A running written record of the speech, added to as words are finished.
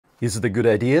Is it a good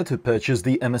idea to purchase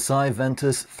the MSI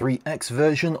VENTUS 3X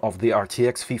version of the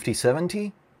RTX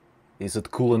 5070? Is it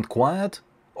cool and quiet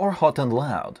or hot and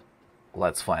loud?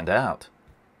 Let's find out.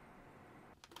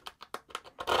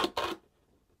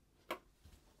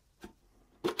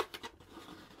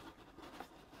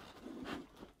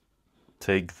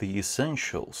 Take the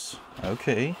essentials.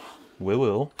 Okay, we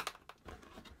will.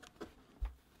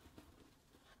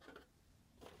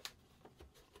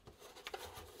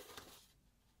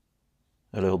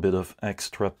 A little bit of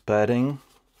extra padding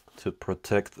to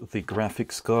protect the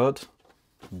graphics card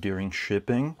during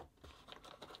shipping.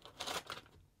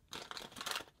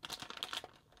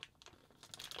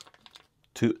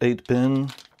 Two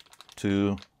 8-pin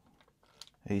to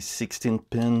a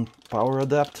 16-pin power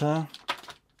adapter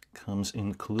comes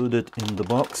included in the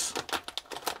box.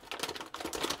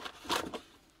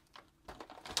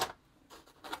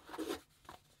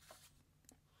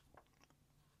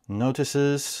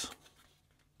 Notices,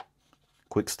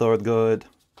 quick start guide,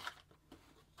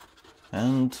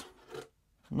 and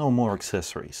no more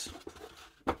accessories.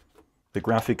 The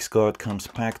graphics card comes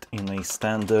packed in a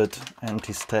standard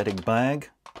anti-static bag,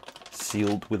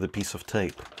 sealed with a piece of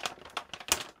tape.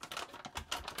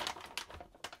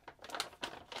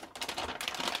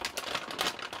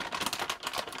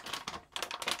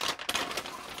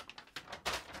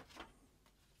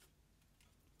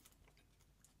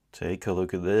 Take a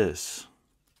look at this.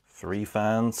 3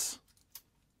 fans,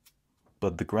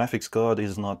 but the graphics card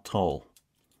is not tall.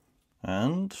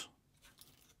 And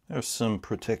there's some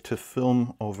protective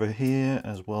film over here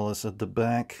as well as at the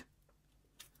back.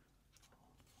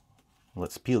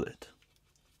 Let's peel it.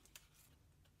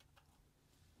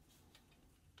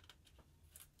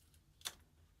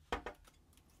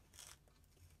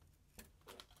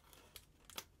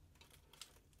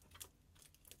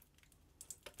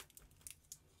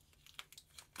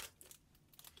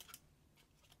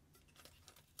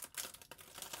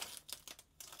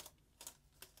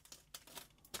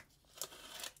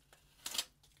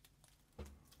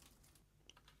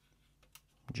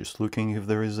 Just looking if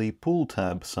there is a pull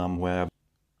tab somewhere.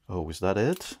 Oh, is that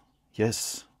it?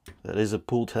 Yes, that is a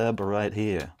pull tab right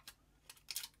here.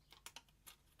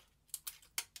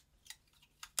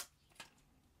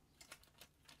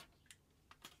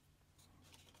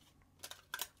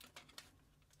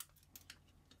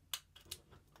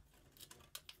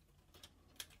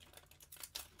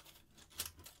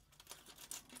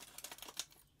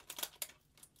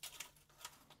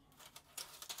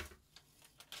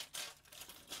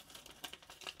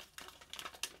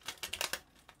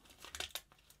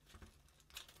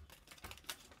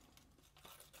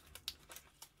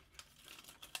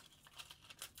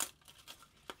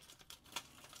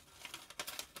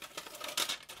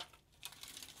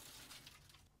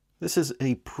 This is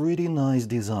a pretty nice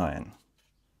design.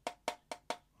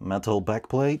 Metal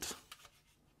backplate,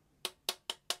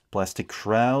 plastic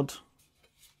shroud.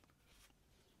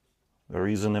 There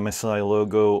is an MSI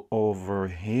logo over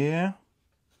here.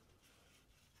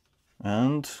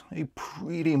 And a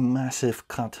pretty massive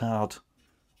cutout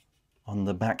on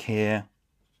the back here.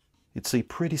 It's a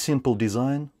pretty simple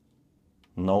design,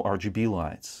 no RGB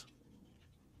lights.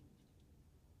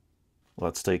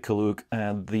 Let's take a look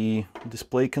at the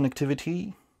display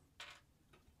connectivity.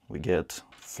 We get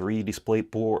 3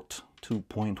 DisplayPort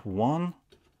 2.1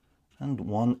 and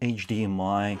 1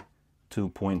 HDMI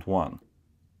 2.1.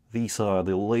 These are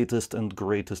the latest and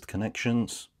greatest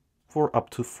connections for up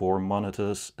to 4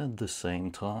 monitors at the same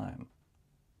time.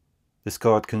 This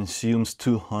card consumes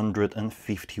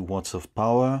 250 watts of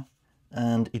power,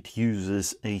 and it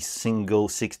uses a single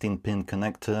 16-pin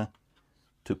connector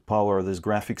to power this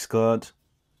graphics card.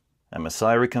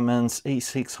 MSI recommends a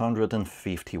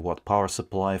 650 watt power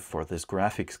supply for this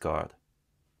graphics card.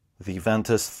 The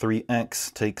VENTUS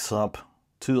 3X takes up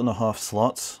 2.5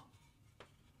 slots.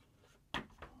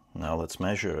 Now let's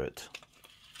measure it.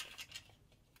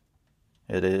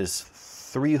 It is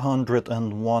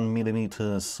 301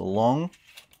 millimeters long.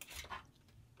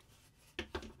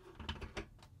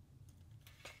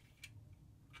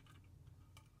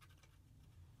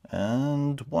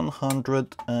 And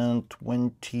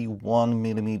 121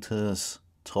 millimeters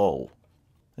tall.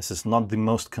 This is not the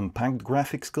most compact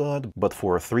graphics card, but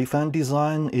for a 3-fan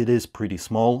design it is pretty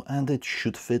small and it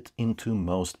should fit into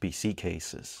most PC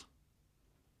cases.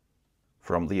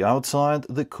 From the outside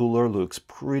the cooler looks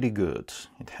pretty good.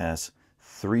 It has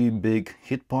 3 big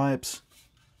heat pipes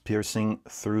piercing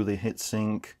through the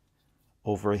heatsink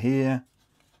over here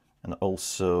and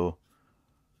also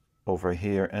over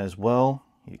here as well.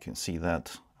 You can see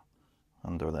that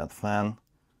under that fan.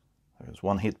 There's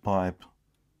one heat pipe,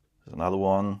 there's another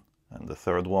one, and the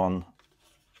third one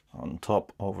on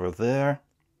top over there.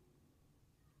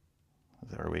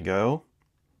 There we go.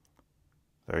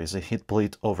 There is a heat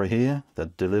plate over here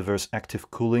that delivers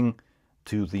active cooling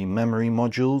to the memory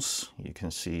modules. You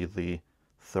can see the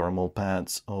thermal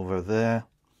pads over there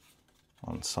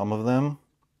on some of them.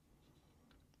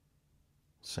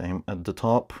 Same at the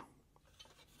top.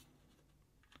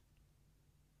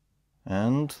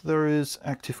 And there is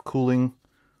active cooling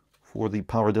for the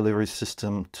power delivery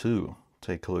system too.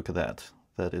 Take a look at that.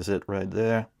 That is it right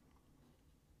there.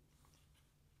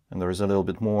 And there is a little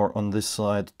bit more on this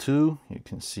side too. You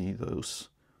can see those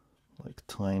like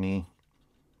tiny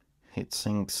heat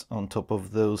sinks on top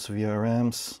of those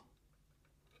VRMs.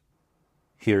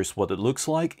 Here's what it looks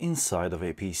like inside of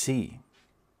a PC.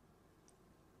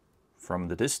 From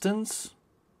the distance,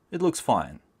 it looks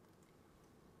fine.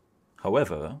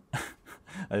 However,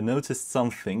 I noticed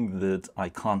something that I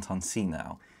can't unsee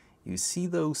now. You see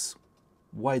those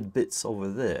white bits over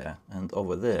there and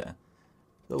over there?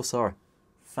 Those are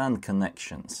fan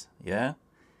connections, yeah?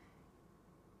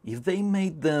 If they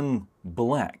made them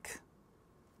black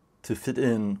to fit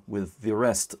in with the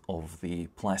rest of the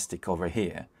plastic over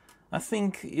here, I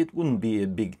think it wouldn't be a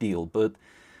big deal, but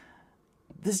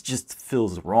this just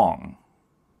feels wrong.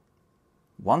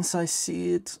 Once I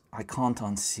see it, I can't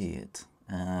unsee it,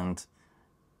 and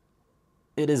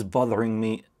it is bothering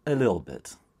me a little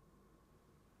bit.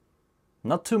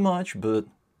 Not too much, but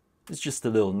it's just a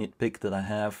little nitpick that I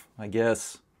have, I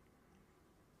guess.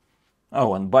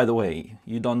 Oh, and by the way,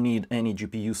 you don't need any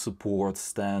GPU support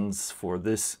stands for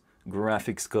this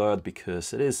graphics card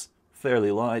because it is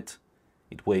fairly light.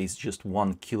 It weighs just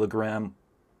 1 kilogram,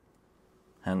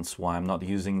 hence why I'm not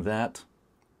using that.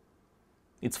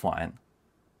 It's fine.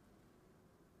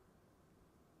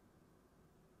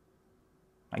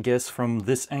 I guess from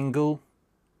this angle,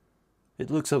 it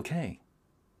looks okay.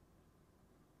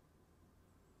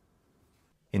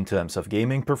 In terms of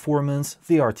gaming performance,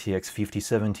 the RTX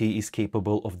 5070 is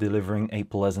capable of delivering a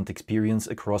pleasant experience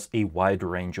across a wide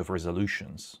range of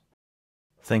resolutions.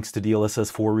 Thanks to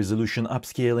DLSS 4 resolution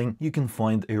upscaling, you can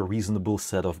find a reasonable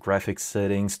set of graphics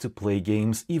settings to play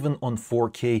games even on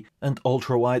 4K and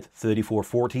ultra-wide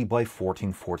 3440 by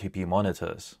 1440p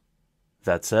monitors.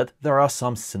 That said, there are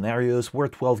some scenarios where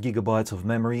 12 GB of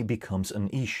memory becomes an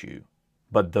issue.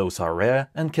 But those are rare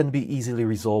and can be easily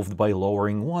resolved by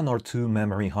lowering 1 or 2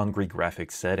 memory-hungry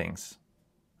graphics settings.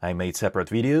 I made separate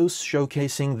videos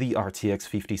showcasing the RTX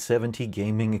 5070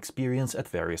 gaming experience at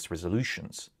various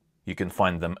resolutions. You can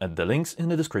find them at the links in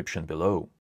the description below.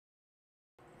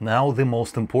 Now the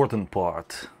most important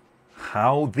part.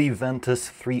 How the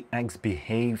VENTUS 3X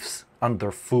behaves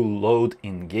under full load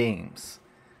in games.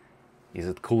 Is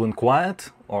it cool and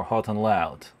quiet or hot and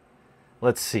loud?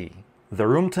 Let's see. The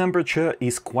room temperature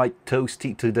is quite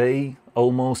toasty today,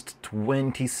 almost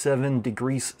 27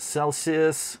 degrees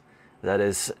Celsius, that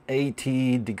is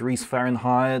 80 degrees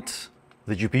Fahrenheit.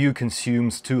 The GPU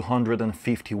consumes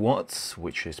 250 watts,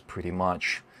 which is pretty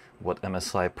much what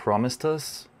MSI promised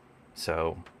us,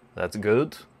 so that's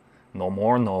good, no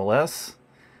more, no less.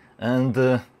 And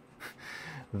the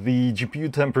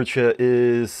GPU temperature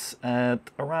is at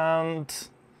around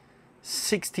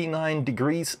 69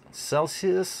 degrees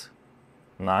Celsius.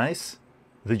 Nice.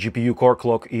 The GPU core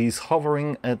clock is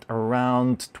hovering at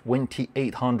around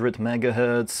 2800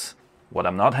 MHz. What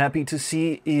I'm not happy to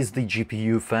see is the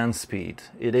GPU fan speed.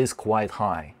 It is quite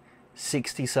high,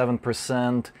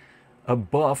 67%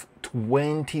 above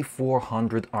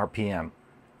 2400 RPM.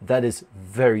 That is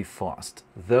very fast.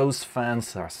 Those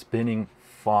fans are spinning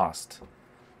fast.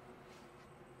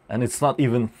 And it's not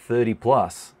even 30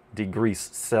 plus degrees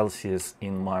Celsius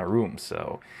in my room,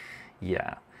 so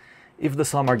yeah. If the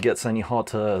summer gets any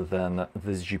hotter, then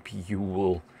this GPU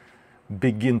will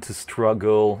begin to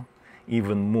struggle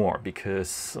even more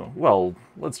because, well,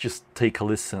 let's just take a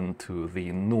listen to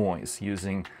the noise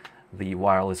using the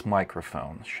wireless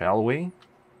microphone, shall we?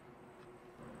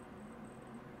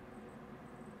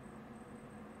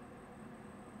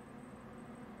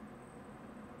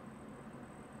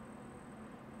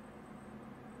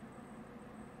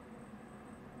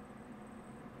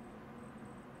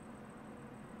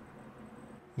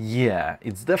 Yeah,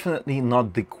 it's definitely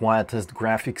not the quietest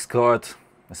graphics card,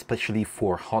 especially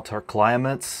for hotter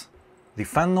climates. The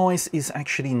fan noise is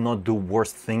actually not the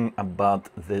worst thing about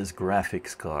this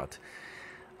graphics card.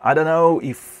 I don't know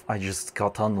if I just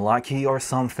got unlucky or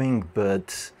something,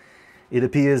 but it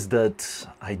appears that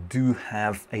I do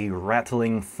have a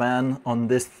rattling fan on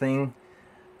this thing,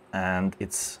 and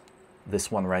it's this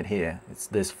one right here. It's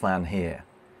this fan here.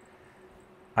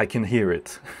 I can hear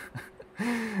it.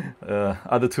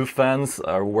 Other two fans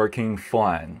are working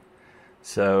fine.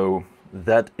 So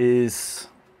That is...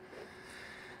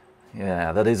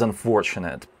 yeah, that is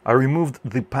unfortunate. I removed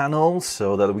the panel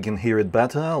so that we can hear it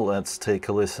better. Let's take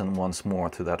a listen once more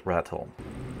to that rattle.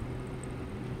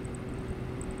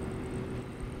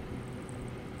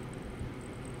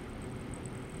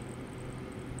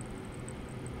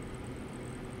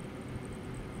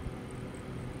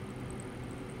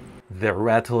 The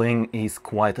rattling is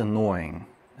quite annoying,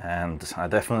 and I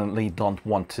definitely don't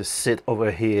want to sit over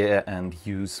here and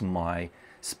use my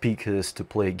speakers to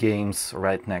play games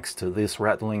right next to this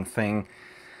rattling thing.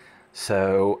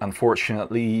 So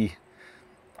unfortunately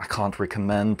I can't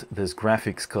recommend this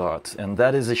graphics card, and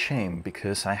that is a shame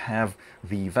because I have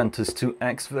the VENTUS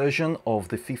 2X version of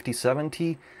the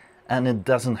 5070 and it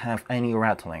doesn't have any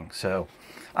rattling. So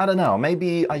I don't know,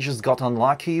 maybe I just got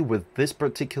unlucky with this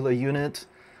particular unit.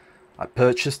 I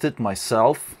purchased it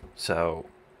myself, so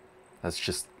that's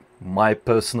just my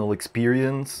personal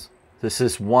experience. This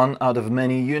is one out of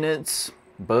many units,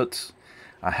 but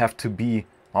I have to be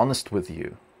honest with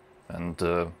you and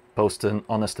post an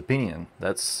honest opinion.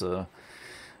 That's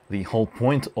the whole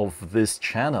point of this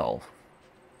channel.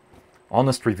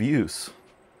 Honest reviews.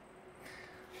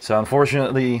 So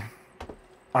unfortunately,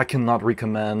 I cannot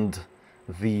recommend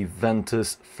the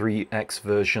VENTUS 3X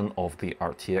version of the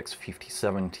RTX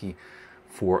 5070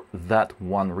 for that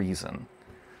one reason.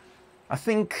 I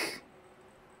think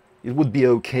it would be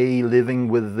okay living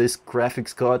with this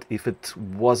graphics card if it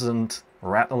wasn't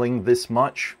rattling this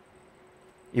much.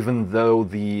 Even though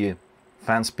the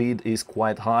fan speed is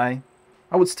quite high,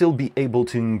 I would still be able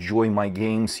to enjoy my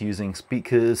games using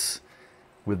speakers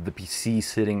with the PC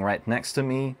sitting right next to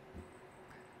me.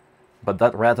 But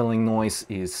that rattling noise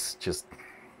is just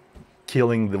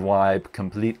killing the vibe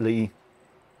completely.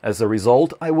 As a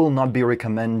result, I will not be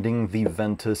recommending the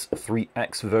VENTUS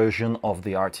 3X version of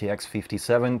the RTX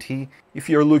 5070. If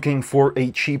you're looking for a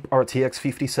cheap RTX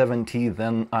 5070,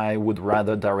 then I would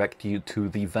rather direct you to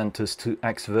the VENTUS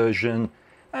 2X version.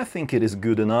 I think it is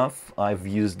good enough. I've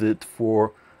used it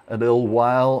for a little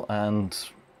while and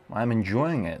I'm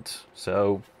enjoying it.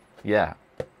 So yeah,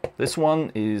 this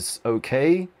one is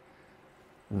okay.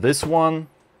 This one,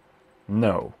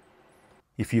 no.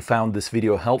 If you found this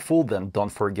video helpful, then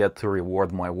don't forget to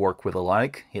reward my work with a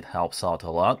like. It helps out a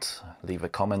lot. Leave a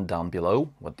comment down below.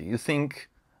 What do you think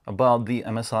about the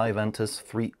MSI VENTUS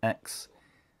 3X?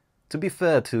 To be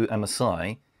fair to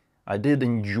MSI, I did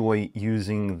enjoy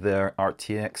using their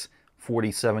RTX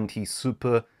 4070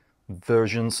 Super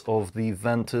versions of the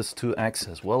VENTUS 2X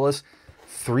as well as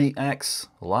 3X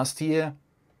last year.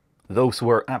 Those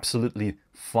were absolutely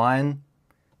fine,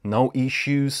 no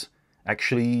issues.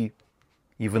 Actually,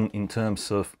 even in terms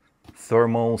of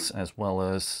thermals as well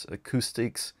as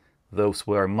acoustics, those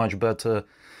were much better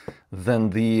than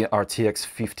the RTX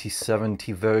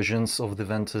 5070 versions of the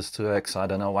VENTUS 2X. I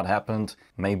don't know what happened.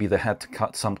 Maybe they had to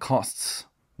cut some costs,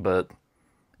 but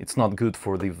it's not good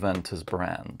for the VENTUS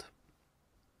brand.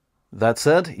 That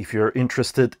said, if you're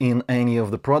interested in any of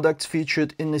the products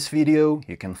featured in this video,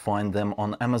 you can find them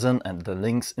on Amazon and the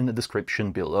links in the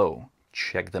description below.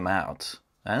 Check them out.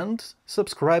 And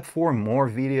subscribe for more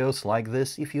videos like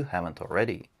this if you haven't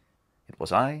already. It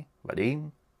was I,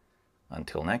 Vadim.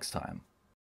 Until next time.